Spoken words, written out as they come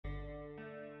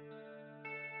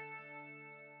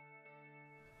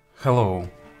Hello.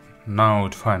 Now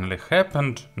it finally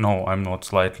happened. No, I'm not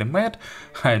slightly mad.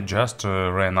 I just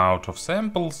ran out of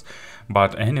samples.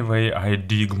 But anyway, I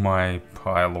dig my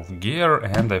pile of gear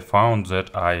and I found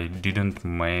that I didn't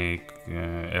make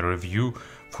a review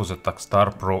for the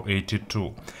Takstar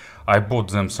Pro82. I bought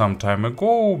them some time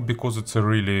ago because it's a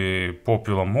really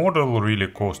popular model, really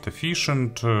cost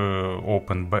efficient,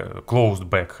 closed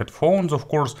back headphones, of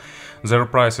course. Their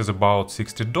price is about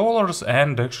 $60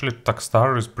 and actually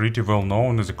Takstar is pretty well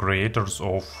known as the creators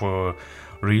of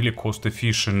really cost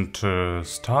efficient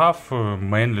stuff,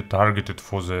 mainly targeted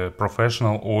for the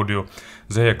professional audio.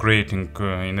 They are creating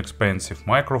inexpensive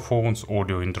microphones,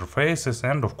 audio interfaces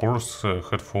and of course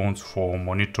headphones for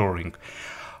monitoring.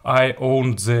 I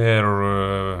owned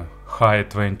their High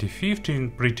 2015,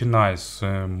 pretty nice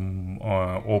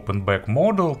open back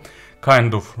model,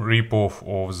 kind of rip-off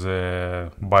of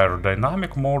the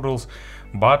biodynamic models,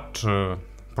 but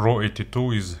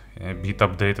Pro82 is a bit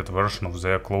updated version of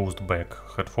their closed back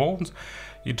headphones.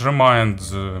 It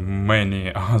reminds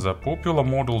many other popular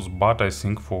models, but I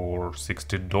think for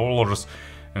 $60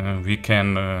 we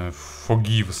can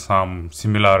forgive some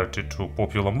similarity to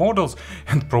popular models,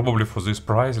 and probably for this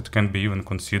price it can be even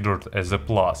considered as a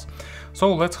plus.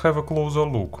 So let's have a closer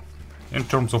look. In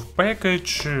terms of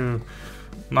package,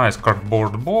 nice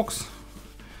cardboard box,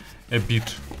 a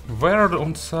bit weird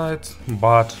on sides,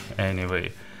 but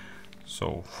anyway.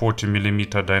 So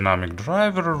 40mm dynamic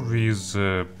driver with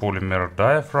polymer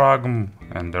diaphragm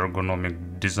and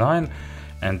ergonomic design,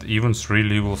 and even 3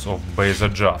 levels of bass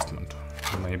adjustment.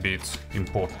 Maybe it's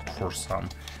important for some,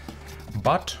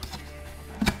 but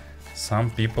some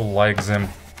people like them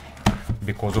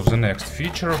because of the next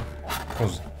feature,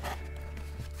 because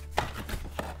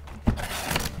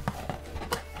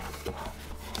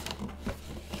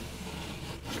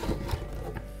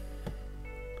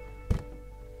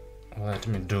let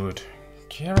me do it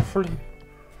carefully.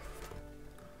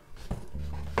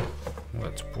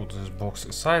 Let's put this box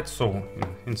aside. So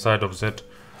inside of that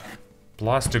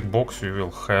plastic box you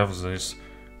will have this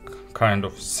kind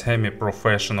of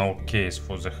semi-professional case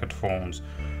for the headphones.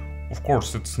 Of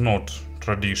course, it's not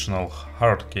traditional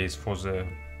hard case for the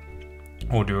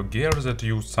audio gear that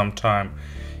you use sometime.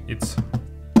 It's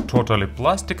totally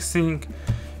plastic thing,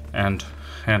 and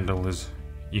handle is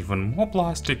even more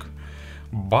plastic,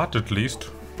 but at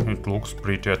least it looks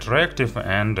pretty attractive,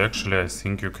 and actually I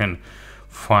think you can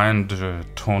find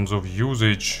tons of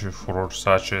usage for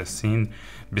such a thing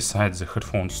besides the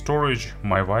headphone storage.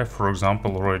 My wife, for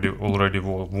example, already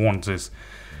wants this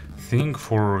thing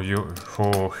for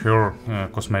her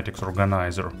cosmetics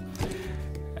organizer.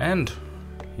 And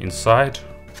inside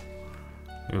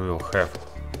you will have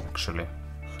actually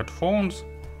headphones,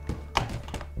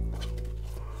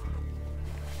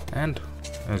 and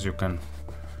as you can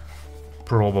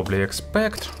probably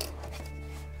expect,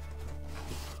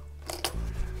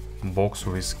 box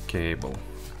with cable.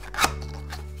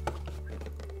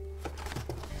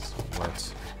 So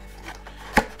let's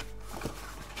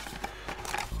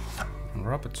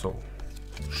unwrap it. So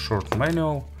short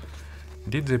manual.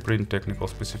 Did they print technical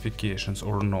specifications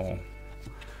or no?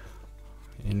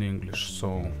 In English.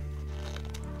 So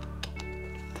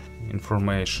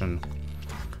information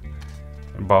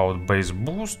about bass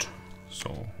boost.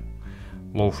 So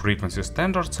low frequency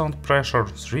standard sound pressure,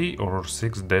 3 or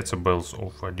 6 decibels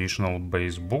of additional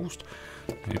bass boost.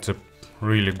 It's a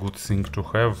really good thing to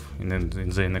have in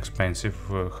the inexpensive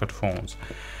headphones.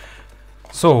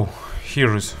 So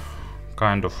here is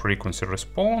kind of frequency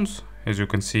response. As you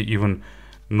can see, even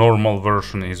normal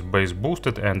version is bass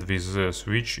boosted, and with the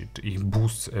switch it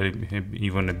boosts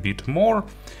even a bit more.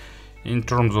 In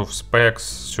terms of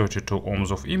specs, 32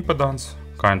 ohms of impedance,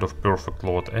 kind of perfect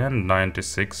load, and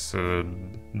 96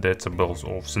 decibels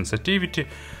of sensitivity.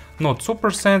 Not super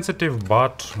sensitive,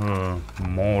 but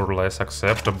more or less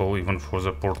acceptable even for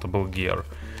the portable gear.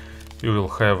 You will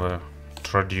have a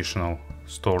traditional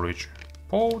storage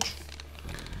pouch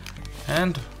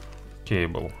and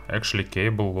cable. Actually,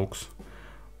 cable looks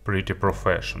pretty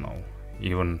professional.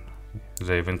 Even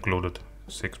they've included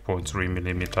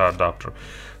 6.3mm adapter.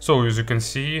 So as you can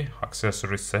see,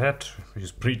 accessory set is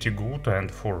pretty good,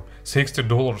 and for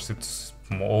 $60 it's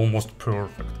almost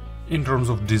perfect. In terms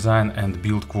of design and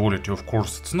build quality, of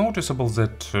course, it's noticeable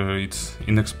that it's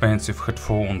inexpensive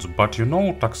headphones, but you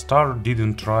know, Takstar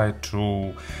didn't try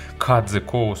to cut the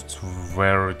costs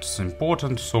where it's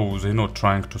important, so they're not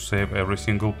trying to save every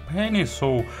single penny.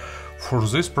 So for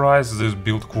this price, this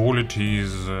build quality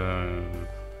is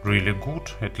really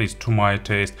good, at least to my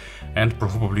taste, and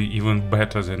probably even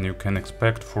better than you can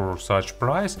expect for such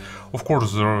price. Of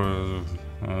course,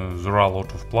 there are a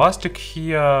lot of plastic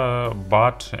here,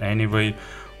 but anyway,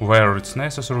 where it's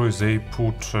necessary they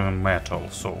put metal.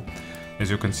 So as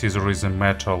you can see, there is a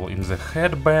metal in the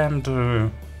headband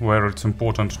where it's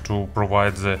important to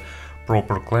provide the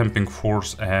proper clamping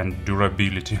force and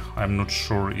durability. I'm not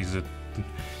sure is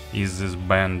this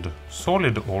band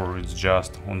solid or it's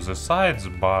just on the sides,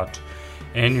 but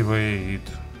anyway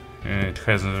it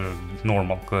has a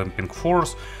normal clamping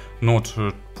force, not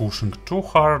pushing too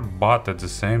hard, but at the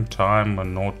same time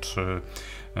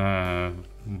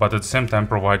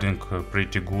providing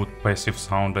pretty good passive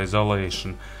sound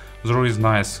isolation. There is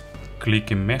nice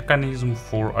clicking mechanism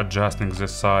for adjusting the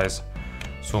size,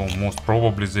 so most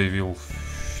probably they will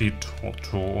fit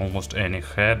to almost any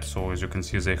head. So as you can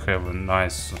see, they have a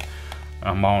nice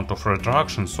amount of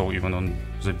retraction, so even on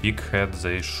the big head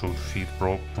they should fit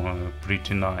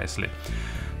pretty nicely.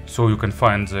 So you can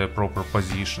find the proper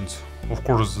positions. Of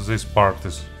course, this part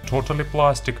is totally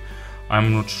plastic.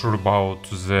 I'm not sure about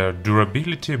the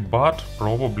durability, but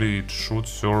probably it should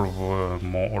serve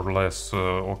more or less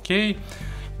okay,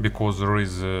 because there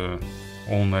is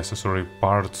all necessary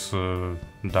parts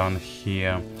done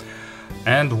here.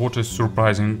 And what is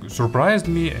surprised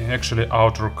me, actually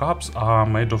outer cups are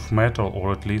made of metal,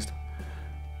 or at least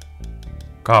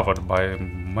covered by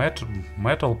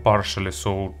metal partially,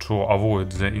 so to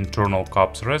avoid the internal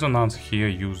cups resonance here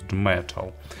used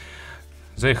metal.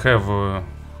 They have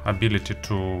ability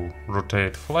to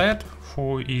rotate flat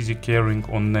for easy carrying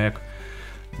on neck,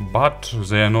 but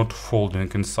they are not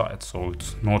folding inside, so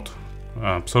it's not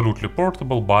absolutely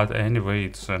portable, but anyway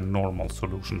it's a normal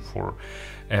solution for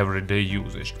everyday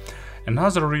usage.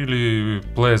 Another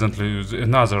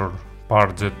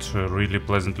part that really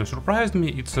pleasantly surprised me,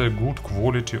 it's a good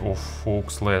quality of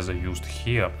fox leather used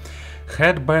here.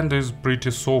 Headband is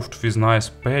pretty soft with nice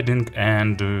padding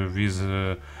and with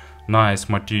nice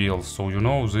materials, so you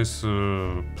know this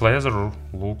leather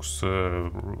looks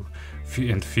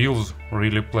and feels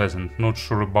really pleasant. Not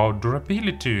sure about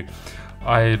durability.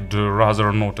 I'd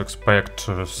rather not expect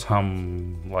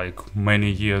some like many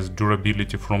years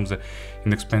durability from the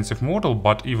inexpensive model,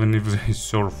 but even if they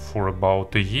serve for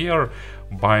about a year,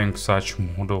 buying such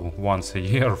model once a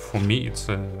year, for me it's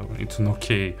an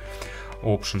okay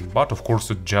option, but of course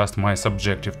it's just my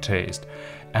subjective taste.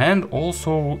 And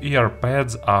also ear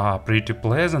pads are pretty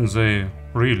pleasant, they're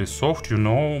really soft, you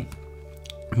know,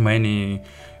 many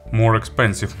more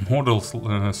expensive models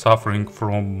suffering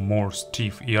from more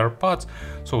stiff ear pads,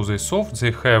 so they're soft,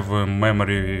 they have a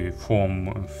memory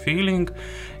foam feeling,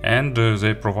 and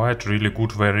they provide really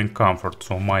good wearing comfort,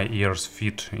 so my ears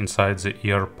fit inside the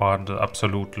ear pad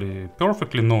absolutely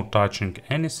perfectly, no touching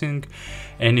anything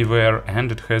anywhere,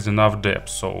 and it has enough depth,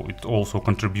 so it also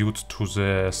contributes to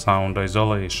the sound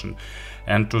isolation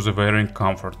and to the wearing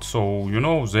comfort. So you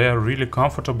know, they are really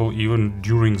comfortable even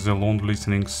during the long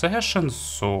listening sessions,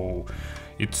 so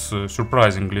it's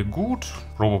surprisingly good.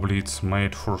 Probably it's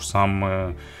made for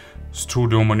some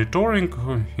studio monitoring,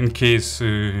 in case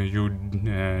you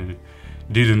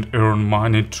didn't earn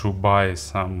money to buy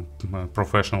some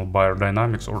professional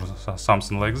biodynamics or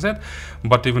something like that,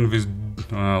 but even with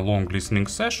long listening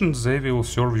sessions they will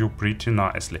serve you pretty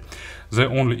nicely. The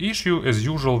only issue, as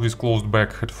usual with closed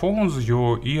back headphones,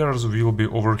 your ears will be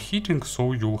overheating,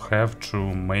 so you'll have to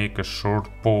make a short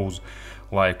pause,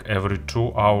 like every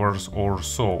 2 hours or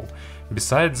so.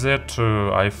 Besides that,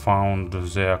 I found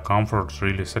their comfort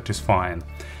really satisfying.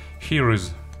 Here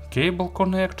is cable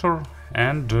connector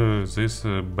and this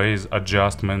bass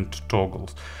adjustment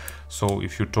toggles. So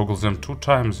if you toggle them 2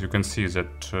 times, you can see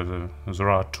that there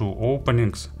are 2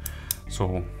 openings.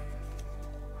 So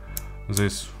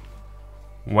this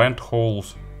vent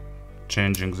holes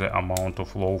changing the amount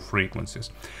of low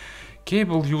frequencies.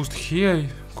 Cable used here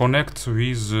connects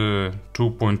with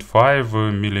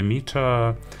 2.5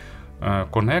 millimeter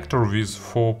connector with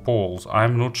 4 poles.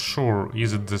 I'm not sure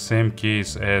is it the same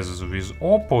case as with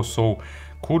Oppo, so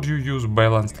could you use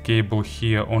balanced cable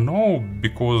here or no,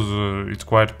 because it's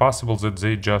quite possible that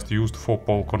they just used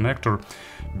 4-pole connector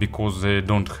because they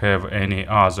don't have any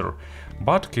other,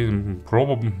 but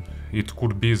probably it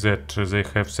could be that they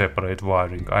have separate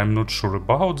wiring. I'm not sure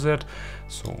about that,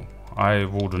 so I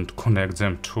wouldn't connect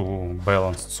them to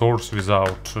balanced source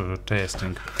without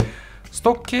testing.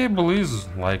 Stock cable is,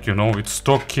 like, you know, it's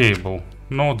stock cable,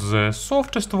 not the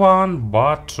softest one,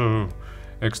 but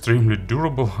extremely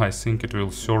durable. I think it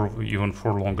will serve even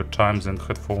for longer times than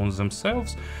headphones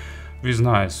themselves, with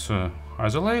nice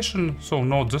isolation. So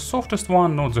not the softest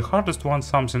one, not the hardest one,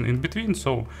 something in between.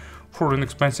 So for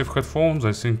inexpensive headphones,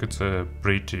 I think it's a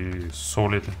pretty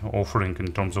solid offering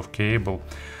in terms of cable.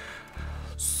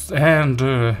 And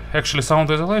actually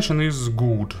sound isolation is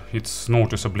good. It's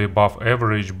noticeably above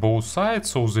average both sides,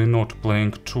 so they're not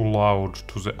playing too loud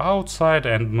to the outside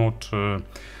and not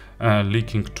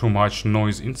leaking too much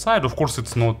noise inside. Of course,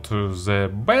 it's not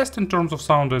the best in terms of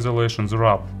sound isolation. There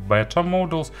are better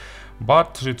models,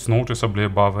 but it's noticeably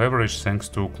above average thanks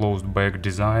to closed back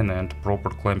design and proper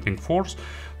clamping force.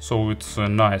 So it's a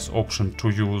nice option to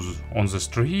use on the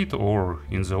street or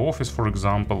in the office, for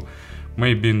example.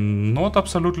 Maybe not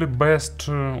absolutely best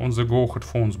on the Go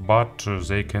headphones, but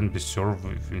they can be served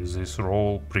in this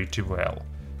role pretty well.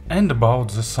 And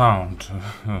about the sound,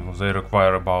 they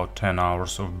require about 10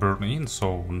 hours of burn-in,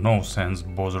 so no sense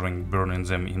bothering burning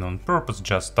them in on purpose.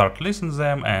 Just start listening to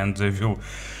them and they will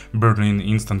burn in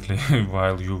instantly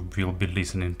while you will be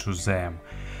listening to them.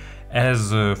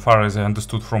 As far as I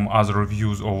understood from other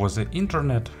reviews over the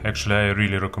internet, actually I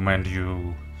really recommend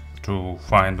you to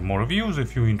find more reviews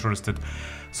if you're interested.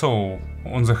 So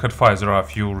on the Head-Fi there are a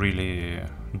few really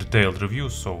detailed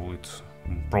reviews, so it's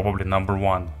probably number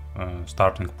one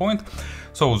starting point.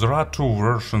 So there are two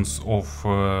versions of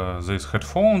these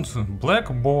headphones, black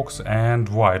box and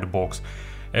white box.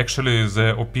 Actually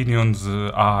the opinions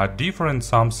are different.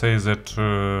 Some say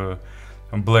that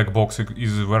black box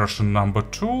is version number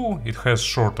 2. It has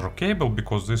shorter cable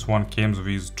because this one came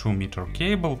with 2-meter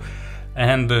cable.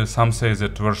 And some say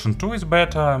that version 2 is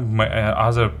better,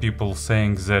 other people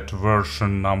saying that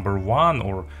version number 1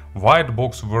 or white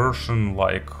box version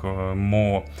like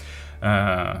more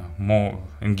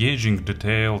engaging,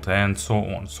 detailed and so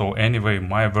on. So anyway,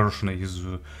 my version is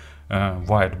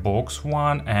white box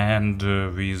one and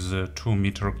with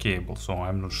 2-meter cable, so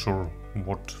I'm not sure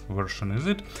what version is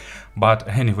it, but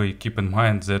anyway, keep in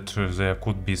mind that there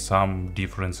could be some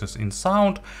differences in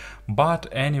sound, but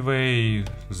anyway,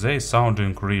 they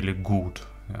sounding really good.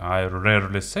 I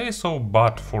rarely say so,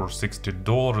 but for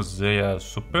 $60 they are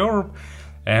superb,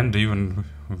 and even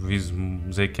with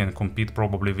they can compete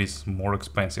probably with more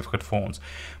expensive headphones.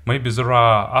 Maybe there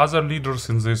are other leaders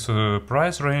in this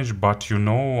price range, but you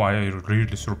know,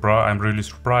 I'm really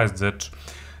surprised that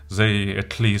they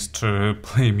at least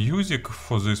play music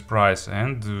for this price,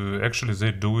 and actually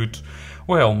they do it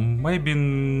well. Maybe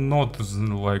not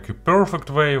like a perfect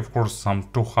way, of course some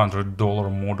 $200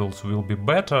 models will be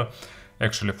better.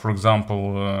 Actually, for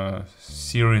example,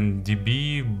 Siren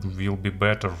DB will be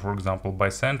better, for example, by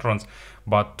Centrons,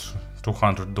 but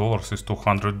 $200 is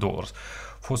 $200.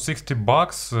 For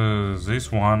 $60,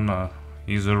 this one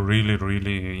is a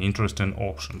really interesting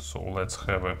option. So let's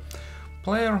have a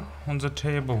player on the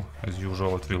table. As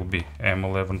usual, it will be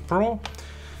M11 Pro.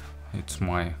 It's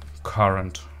my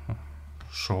current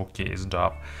showcased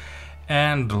up.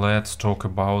 And let's talk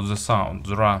about the sound.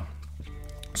 There are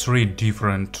 3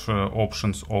 different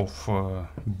options of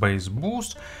bass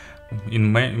boost.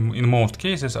 In most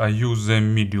cases I use the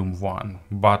medium one,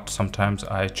 but sometimes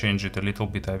I change it a little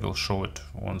bit. I will show it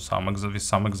on with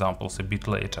some examples a bit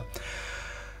later.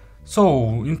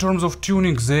 So in terms of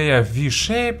tuning, they are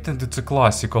V-shaped, and it's a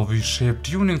classical V-shaped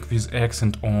tuning with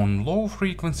accent on low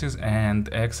frequencies and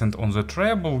accent on the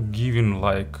treble, giving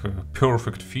like a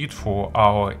perfect fit for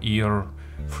our ear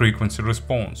frequency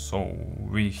response. So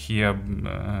we hear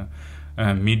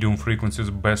medium frequencies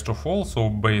best of all, so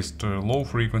based low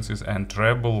frequencies and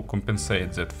treble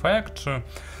compensate that fact.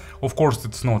 Of course,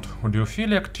 it's not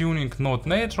audiophilic tuning, not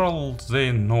natural,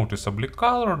 they noticeably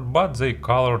colored, but they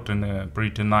colored in a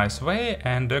pretty nice way,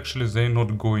 and actually they're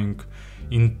not going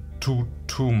into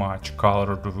too much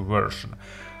colored version.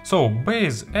 So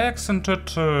bass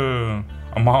accented,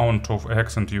 amount of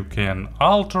accent you can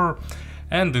alter,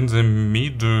 and in the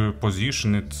mid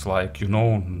position it's like, you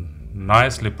know,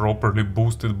 nicely properly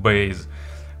boosted bass.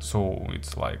 So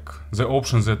it's like the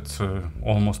option that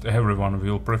almost everyone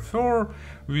will prefer,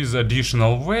 with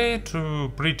additional weight,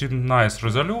 pretty nice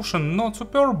resolution, not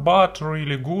super but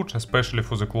really good, especially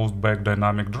for the closed back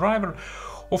dynamic driver.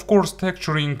 Of course,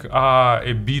 texturing are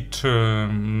a bit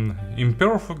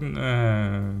imperfect,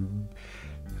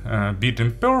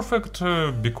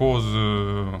 because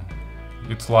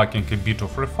it's lacking a bit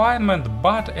of refinement,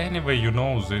 but anyway, you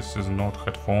know, this is not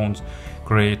headphones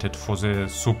created for the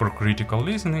super critical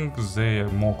listening, they are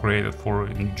more created for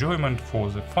enjoyment, for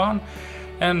the fun,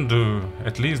 and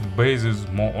at least bass is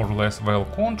more or less well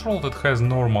controlled. It has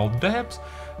normal depth,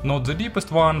 not the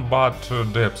deepest one, but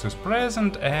depth is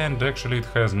present, and actually it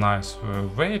has nice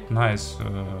weight, nice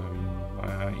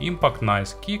impact,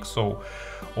 nice kick, so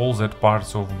all that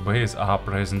parts of bass are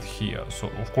present here. So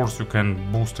of course you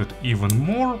can boost it even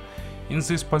more in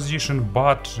this position,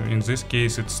 but in this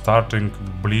case it's starting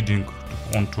bleeding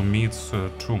onto mids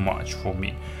too much for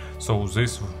me. So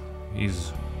this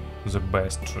is the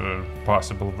best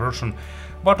possible version.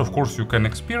 But of course you can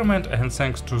experiment, and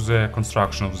thanks to the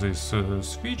construction of these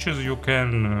switches you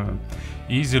can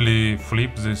easily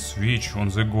flip this switch on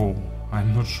the go.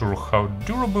 I'm not sure how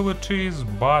durable it is,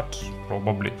 but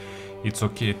probably it's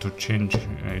okay to change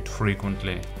it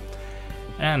frequently.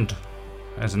 And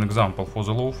as an example for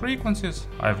the low frequencies,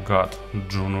 I've got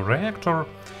Juno Reactor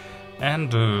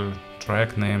and a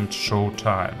track named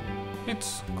Showtime.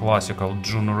 It's classical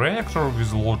Juno Reactor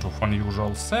with a lot of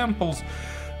unusual samples,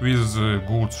 with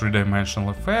good 3-dimensional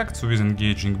effects, with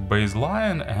engaging bass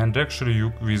line, and actually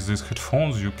with these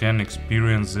headphones you can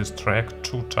experience this track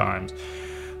 2 times.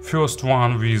 First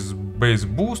one with bass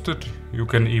boosted, you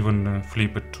can even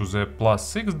flip it to the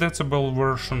 +6 decibel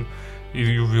version.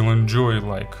 You will enjoy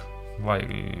like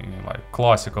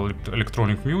classical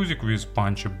electronic music with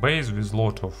punchy bass with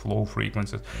lot of low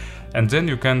frequencies. And then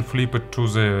you can flip it to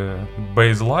the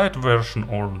bass light version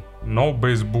or no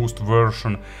bass boost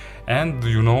version, and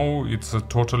you know, it's a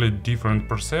totally different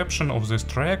perception of this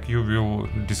track. You will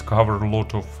discover a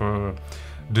lot of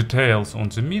details on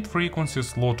the mid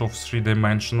frequencies, lot of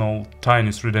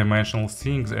tiny 3-dimensional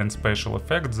things and special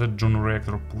effects that Juno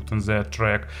Reactor put in that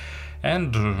track,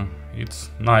 and it's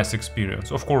nice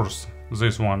experience. Of course,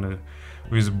 this one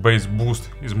with bass boost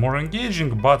is more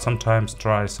engaging, but sometimes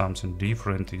try something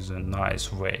different is a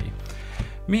nice way.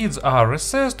 Mids are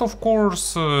recessed, of course,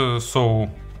 so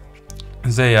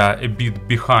they are a bit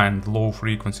behind low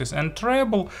frequencies and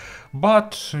treble,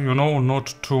 but you know,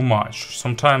 not too much.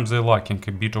 Sometimes they're lacking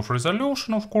a bit of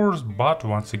resolution, of course, but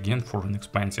once again, for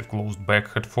inexpensive closed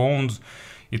back headphones,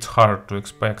 it's hard to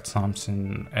expect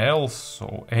something else.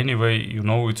 So anyway, you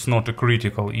know, it's not a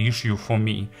critical issue for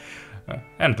me.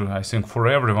 And I think for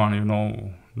everyone, you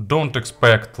know, don't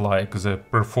expect like the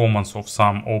performance of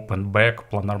some open back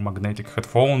planar magnetic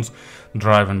headphones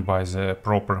driven by the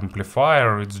proper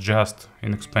amplifier. It's just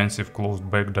inexpensive closed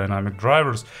back dynamic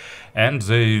drivers, and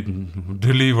they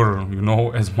deliver, you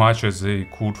know, as much as they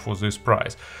could for this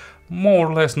price. More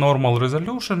or less normal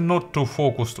resolution, not too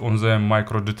focused on the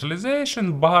micro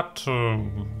detalization, but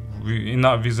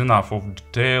with enough of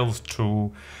details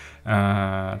to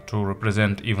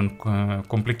represent even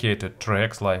complicated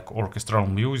tracks like orchestral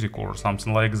music or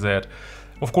something like that.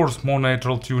 Of course, more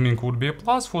natural tuning would be a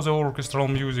plus for the orchestral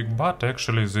music, but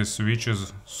actually these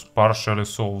switches partially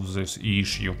solve this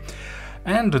issue.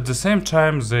 And at the same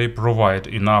time they provide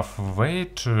enough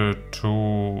weight to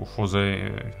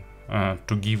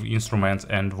give instruments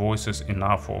and voices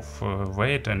enough of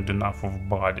weight and enough of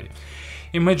body.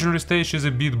 Imaginary stage is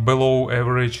a bit below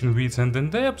average in width and in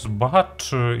depth, but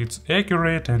it's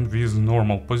accurate and with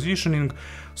normal positioning,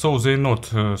 so they're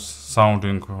not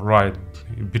sounding right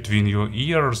between your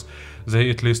ears. They're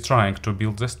at least trying to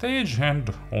build the stage,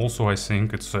 and also I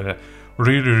think it's a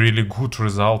really good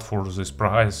result for this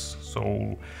price.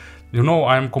 So, you know,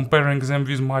 I'm comparing them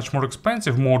with much more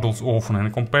expensive models often,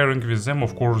 and comparing with them,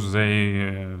 of course,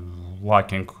 they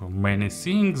lacking many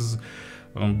things,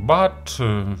 but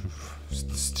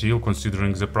still,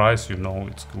 considering the price, you know,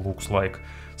 it looks like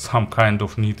some kind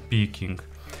of nitpicking.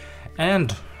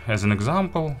 And as an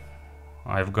example,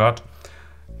 I've got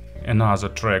another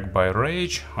track by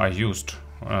Rage. I used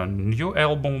a new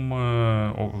album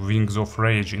of Wings of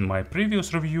Rage in my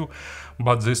previous review,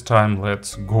 but this time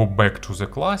let's go back to the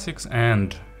classics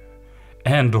and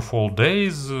End of All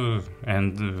Days,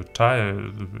 and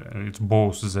it's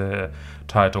both the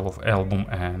title of album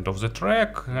and of the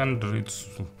track, and it's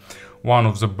one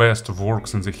of the best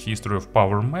works in the history of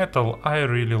power metal. I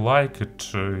really like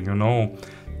it, you know.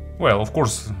 Well, of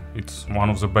course, it's one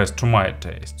of the best to my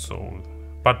taste, so...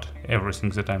 But everything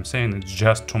that I'm saying is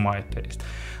just to my taste.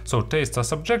 So tastes are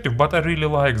subjective, but I really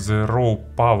like the raw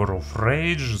power of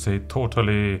Rage. They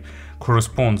totally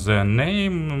correspond their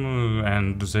name,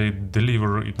 and they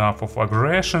deliver enough of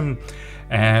aggression,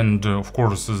 and of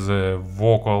course the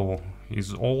vocal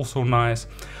is also nice.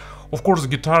 Of course,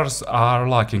 guitars are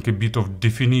lacking a bit of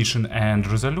definition and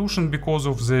resolution because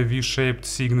of the V-shaped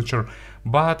signature,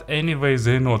 but anyway,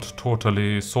 they're not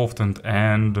totally softened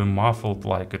and muffled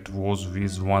like it was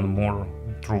with one more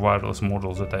true wireless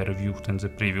model that I reviewed in the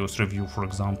previous review, for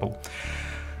example.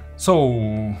 So,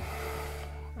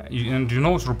 and you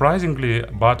know, surprisingly,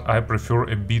 but I prefer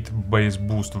a bit bass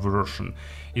boost version.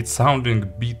 It's sounding a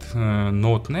bit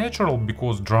not natural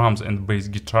because drums and bass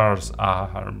guitars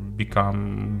are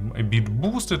become a bit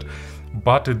boosted,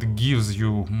 but it gives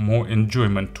you more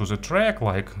enjoyment to the track,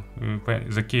 like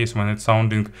the case when it's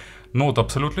sounding not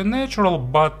absolutely natural,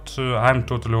 but I'm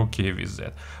totally okay with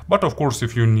that. But of course,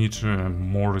 if you need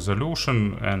more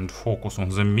resolution and focus on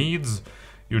the mids,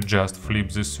 You just flip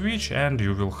the switch and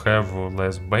you will have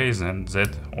less bass, and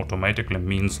that automatically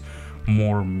means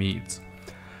more mids.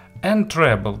 And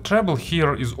treble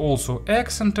here is also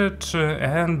accented,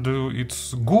 and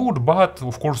it's good, but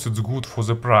of course it's good for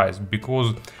the price,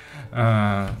 because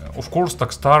of course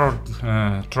Takstar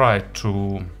tried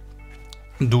to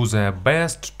do their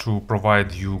best to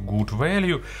provide you good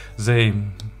value. They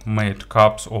made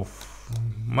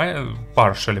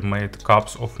partially made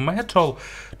cups of metal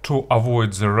to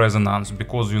avoid the resonance,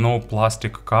 because you know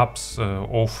plastic cups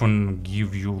often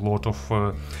give you a lot of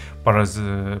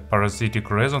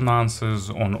parasitic resonances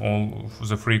on all of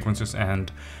the frequencies,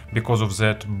 and because of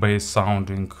that bass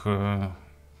sounding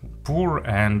poor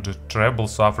and treble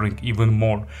suffering even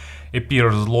more.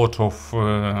 Appears a lot of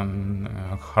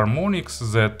harmonics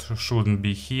that shouldn't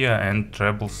be here, and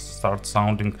trebles start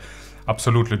sounding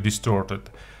absolutely distorted.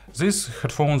 These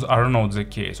headphones are not the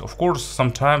case. Of course,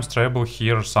 sometimes treble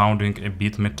here sounding a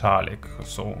bit metallic,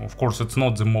 so of course it's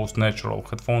not the most natural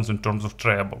headphones in terms of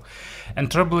treble.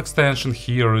 And treble extension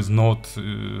here is not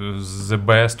the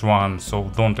best one,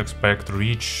 so don't expect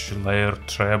rich layered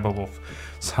treble of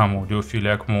some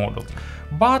audiophiliac models.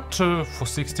 But for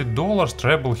 $60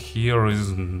 treble here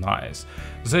is nice.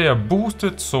 They are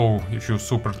boosted, so if you're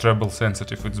super treble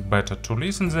sensitive, it's better to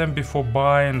listen them before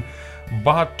buying.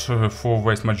 But for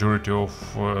vast majority of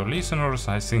listeners,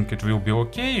 I think it will be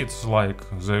okay. It's like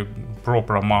the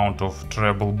proper amount of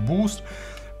treble boost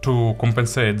to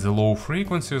compensate the low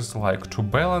frequencies, like to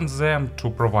balance them, to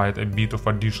provide a bit of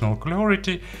additional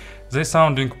clarity. They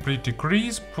sounding pretty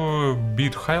crisp,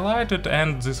 bit highlighted,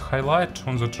 and this highlight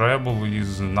on the treble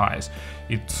is nice.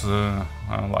 It's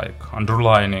like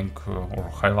underlining or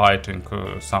highlighting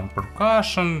some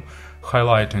percussion,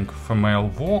 highlighting female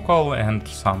vocal and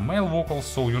some male vocals,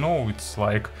 so you know it's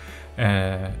like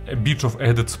a bit of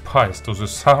added spice to the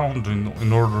sound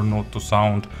in order not to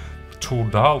sound too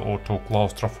dull or too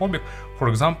claustrophobic. For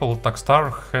example,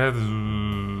 Takstar had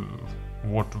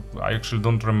what I actually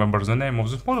don't remember the name of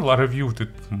this model. I reviewed it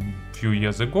a few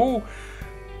years ago,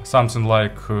 something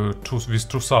like with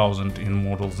 2000 in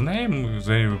model's name.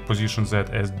 They position that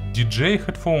as DJ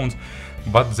headphones,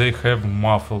 but they have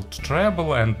muffled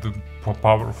treble and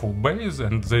powerful bass,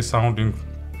 and they sounding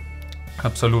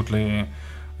absolutely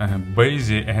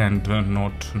bassy and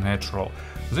not natural.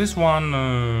 This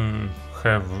one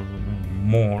have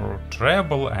more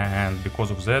treble, and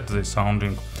because of that they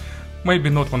sounding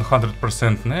maybe not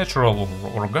 100% natural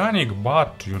or organic,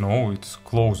 but you know it's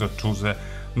closer to the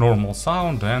normal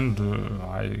sound, and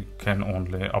I can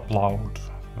only applaud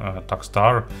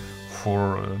Takstar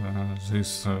for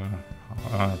this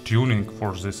tuning,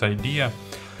 for this idea.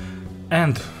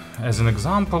 And as an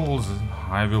example,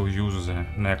 I will use the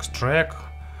next track.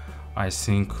 I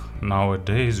think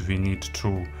nowadays we need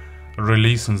to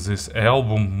re-listen this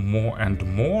album more and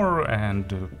more and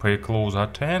pay close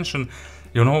attention.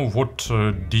 You know what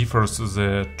differs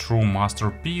the true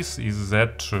masterpiece is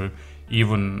that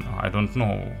even, I don't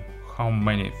know how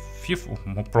many,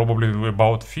 probably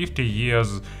about 50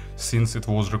 years since it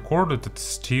was recorded, it's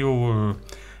still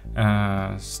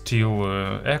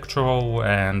actual,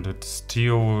 and it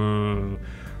still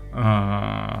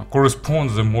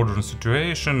corresponds the modern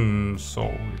situation,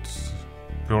 so it's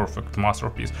perfect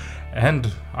masterpiece.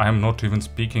 And I'm not even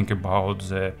speaking about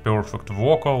the perfect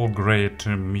vocal, great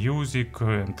music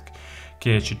and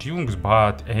catchy tunes,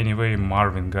 but anyway,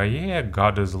 Marvin Gaye,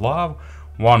 God is Love,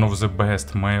 one of the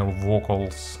best male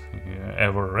vocals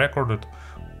ever recorded.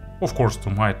 Of course to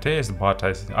my taste, but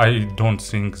I don't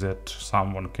think that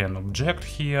someone can object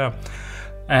here.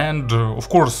 And of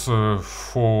course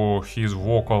for his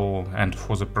vocal and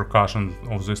for the percussion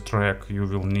of this track you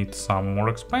will need some more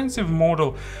expensive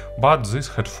model, but this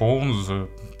headphones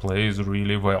plays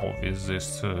really well with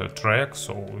this track,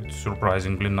 so it's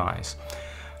surprisingly nice.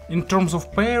 In terms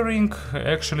of pairing,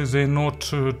 actually they're not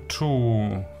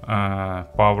too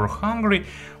power hungry,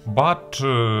 but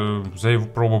they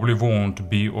probably won't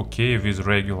be okay with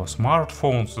regular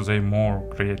smartphones. They're more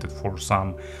created for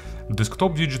some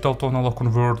desktop digital to analog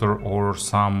converter or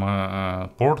some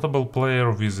portable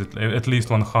player with at least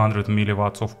 100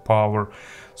 milliwatts of power.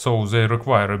 So they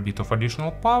require a bit of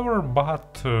additional power,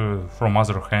 but from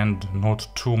other hand not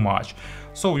too much.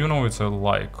 So you know it's a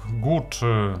like good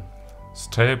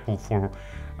staple for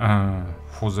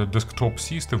the desktop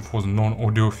system, for the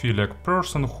non-audiophilic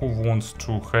person who wants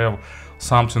to have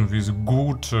something with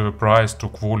good price to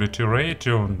quality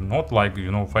ratio, not like,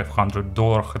 you know,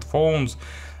 $500 headphones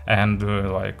and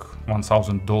like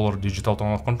 $1000 digital to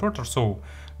analog converter. So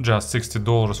just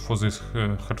 $60 for these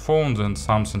headphones and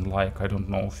something like, I don't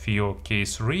know, FIO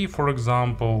K3 for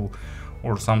example,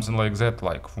 or something like that,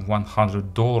 like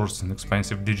 $100 in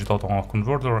expensive digital to analog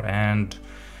converter, and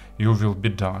you will be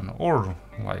done. Or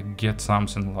like get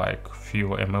something like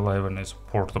FIO M11 is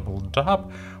portable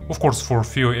dub. Of course, for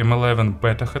FIO M11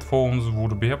 beta headphones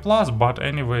would be a plus, but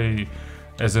anyway,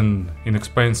 as an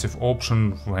inexpensive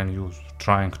option when you're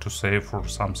trying to save for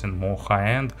something more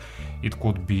high-end, it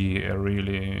could be a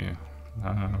really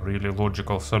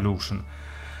logical solution.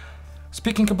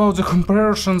 Speaking about the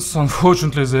comparisons,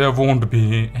 unfortunately there won't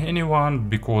be anyone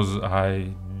because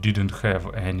I didn't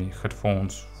have any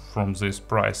headphones from this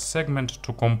price segment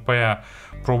to compare.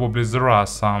 Probably there are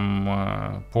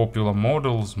some popular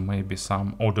models, maybe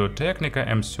some Audio-Technica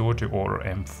M30 or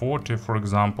M40 for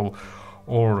example,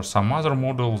 or some other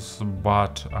models,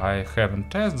 but I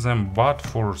haven't tested them. But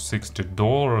for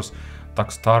 $60,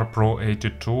 Takstar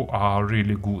Pro82 are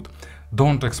really good.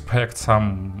 Don't expect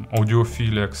some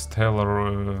audiophilic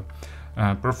stellar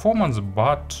performance,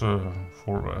 but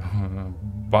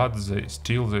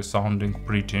they're sounding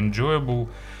pretty enjoyable,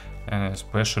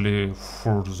 especially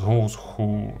for those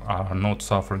who are not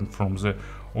suffering from the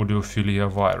audiophilia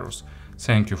virus.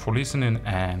 Thank you for listening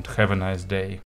and have a nice day.